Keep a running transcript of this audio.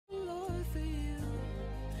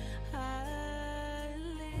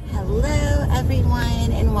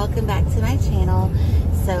everyone, and welcome back to my channel.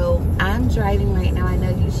 So I'm driving right now. I know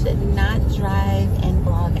you should not drive and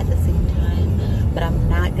vlog at the same time, but I'm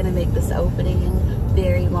not gonna make this opening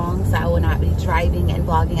very long, so I will not be driving and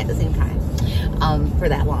vlogging at the same time for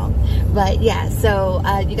that long. But yeah, so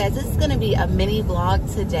you guys, this is gonna be a mini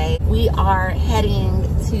vlog today. We are heading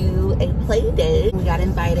to a play date. We got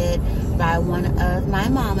invited by one of my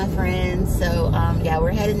mama friends, so yeah,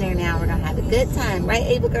 we're heading there now. We're gonna have a good time, right,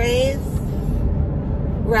 Ava Grace?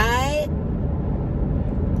 Right,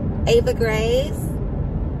 Ava Grace?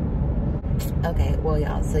 Okay, well,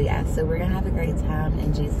 y'all, so yeah, so we're gonna have a great time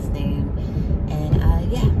in Jesus' name, and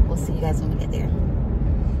yeah, we'll see you guys when we get there.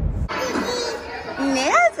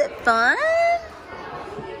 Yeah, is it fun?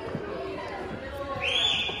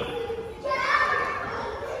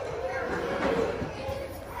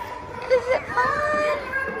 Is it fun?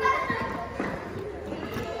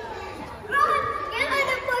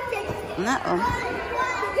 Uh-oh.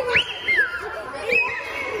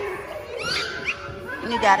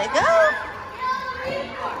 You gotta go.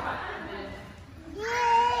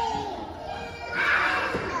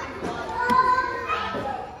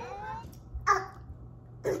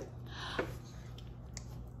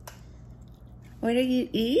 What are you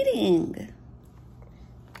eating?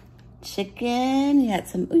 Chicken. You had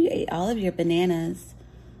some, oh, you ate all of your bananas.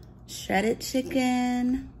 Shredded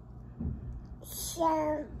chicken.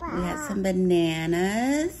 We had some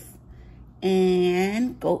bananas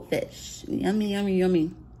and goldfish. Yummy, yummy,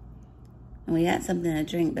 yummy. And we had something to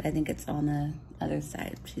drink, but I think it's on the other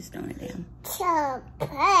side. She's throwing it down.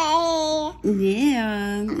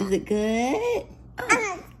 Yeah. Is it good?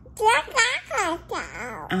 Uh-huh.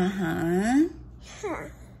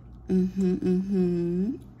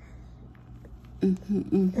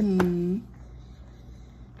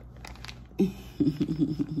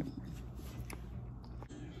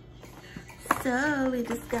 So we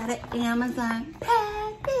just got an Amazon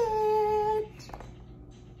package.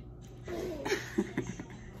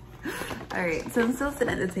 All right, so I'm still sitting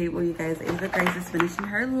at the table, you guys. Ava Grace is finishing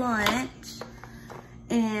her lunch,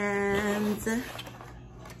 and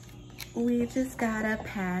we just got a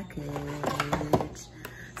package.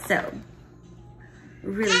 So,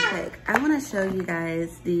 really quick, I want to show you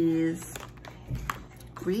guys these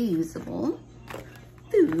reusable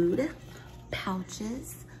food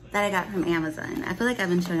pouches that I got from Amazon. I feel like I've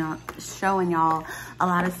been showing y'all a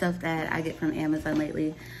lot of stuff that I get from Amazon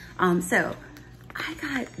lately. So I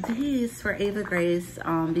got these for Ava Grace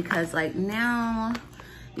because like now,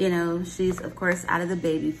 you know, she's of course out of the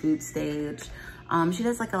baby food stage. She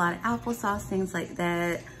does like a lot of applesauce, things like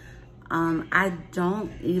that. I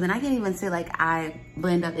can't even say like I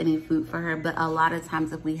blend up any food for her, but a lot of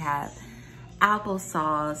times if we have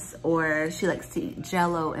applesauce, or she likes to eat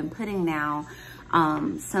Jello and pudding now,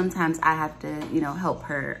 sometimes I have to, you know, help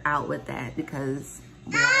her out with that because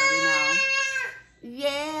we already know.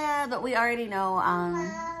 Yeah, but we already know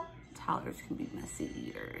toddlers can be messy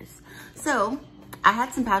eaters. So I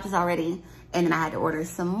had some pouches already, and then I had to order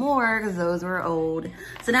some more because those were old.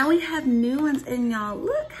 So now we have new ones, and y'all,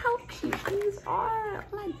 look how cute these are.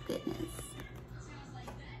 Oh my goodness.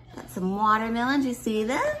 Got some watermelons, you see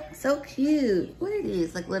them? So cute. What are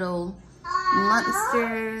these? Like little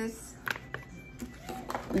monsters.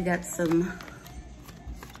 We got some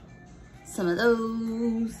of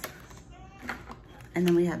those. And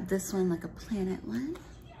then we have this one, like a planet one.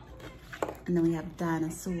 And then we have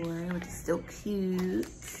dinosaur, which is still cute.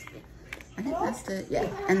 I think that's the, yeah.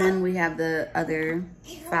 And then we have the other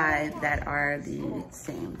 5 that are the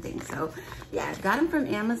same thing. So yeah, got them from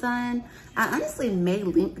Amazon. I honestly may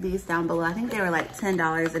link these down below. I think they were like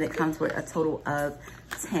 $10 and it comes with a total of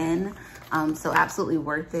 10. So absolutely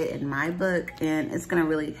worth it in my book. And it's gonna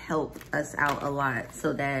really help us out a lot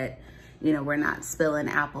so that, you know, we're not spilling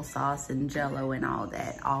applesauce and Jello and all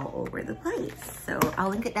that all over the place. So I'll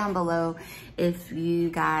link it down below if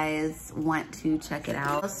you guys want to check it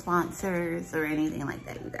out. No sponsors or anything like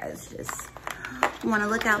that. You guys just want to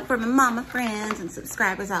look out for my mama friends and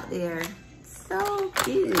subscribers out there. So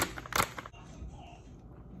cute.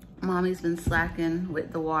 Mommy's been slacking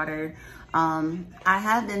with the water. I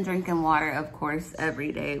have been drinking water, of course,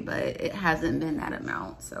 every day, but it hasn't been that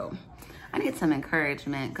amount. So I need some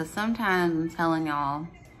encouragement because sometimes I'm telling y'all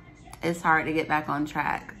it's hard to get back on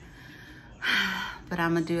track. But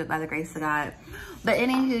I'm gonna do it by the grace of God. But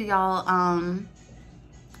anywho, y'all,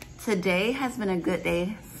 today has been a good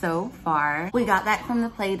day so far. We got back from the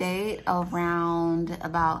play date around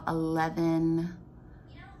about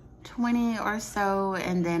 11:20 or so,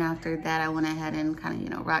 and then after that I went ahead and kind of, you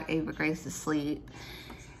know, rocked Ava Grace to sleep.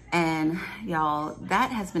 And y'all,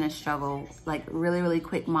 that has been a struggle. Like really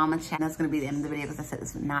quick mama chat. That's gonna be the end of the video because I said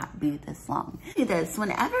this would not be this long. This,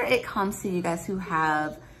 whenever it comes to you guys who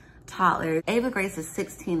have toddlers, Ava Grace is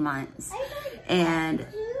 16 months. And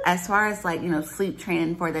as far as like, you know, sleep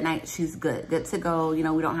training for the night, she's good to go. You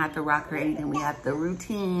know, we don't have to rock her or anything. We have the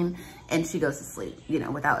routine and she goes to sleep, you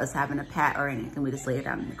know, without us having a pat or anything. We just lay her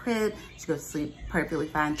down in the crib. She goes to sleep perfectly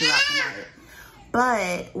fine throughout the night.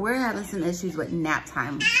 But we're having some issues with nap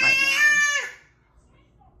time right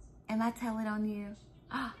now. Am I telling on you?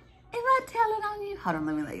 Am I telling on you? Hold on,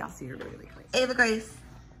 let me let y'all see her really quick. Ava Grace.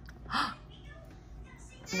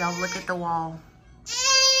 Y'all look at the wall.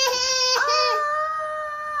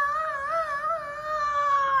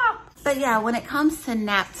 But yeah, when it comes to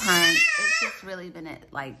nap time, it's just really been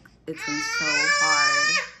it's been so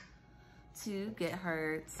hard to get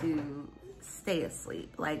her to stay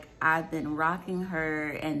asleep. Like, I've been rocking her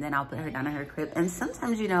and then I'll put her down in her crib. And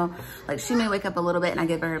sometimes, you know, like she may wake up a little bit and I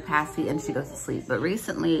give her passy and she goes to sleep. But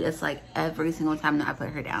recently, it's like every single time that I put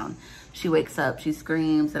her down, she wakes up, she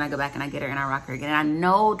screams, and I go back and I get her and I rock her again. And I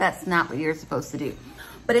know that's not what you're supposed to do.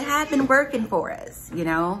 But it had been working for us, you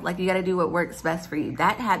know? Like, you gotta do what works best for you.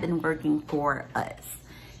 That had been working for us.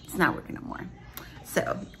 It's not working no more.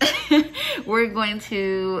 So, we're going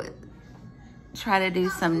to try to do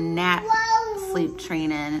some nap sleep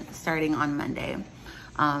training starting on Monday.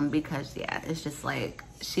 Because, yeah, it's just like,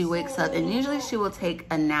 she wakes up and usually she will take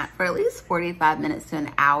a nap for at least 45 minutes to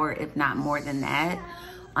an hour, if not more than that,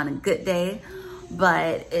 on a good day.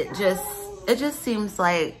 But it just seems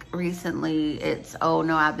like recently it's, oh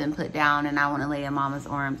no, I've been put down and I want to lay in mama's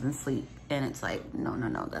arms and sleep. And it's like, no,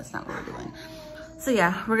 that's not what we're doing. So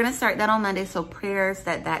yeah, we're going to start that on Monday. So prayers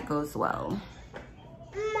that goes well.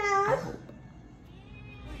 I hope.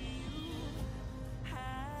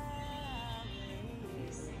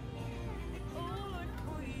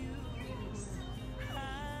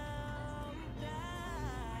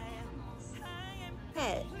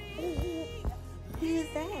 Hey. Who is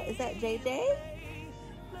that? Is that JJ?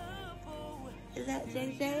 Is that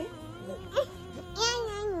JJ? Oh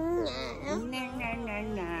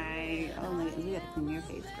my God, we gotta clean your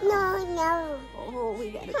face, girl. No. Oh,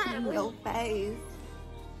 we gotta clean your face.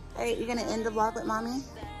 All right, you're gonna end the vlog with mommy?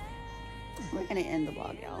 We're gonna end the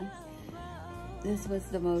vlog, y'all. This was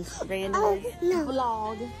the most randomest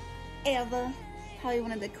vlog ever. Probably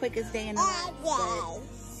one of the quickest day in the life.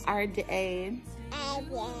 Our day.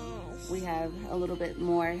 We have a little bit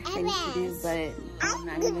more things to do, but I'm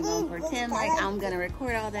not even going to pretend like I'm going to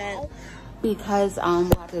record all that because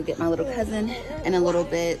I'm about to go get my little cousin in a little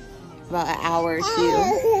bit, about an hour or two.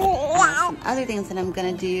 I have some other things that I'm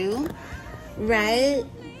going to do, right?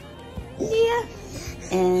 Yeah.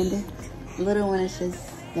 And little one is just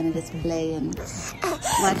going to just play and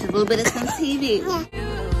watch a little bit of some TV.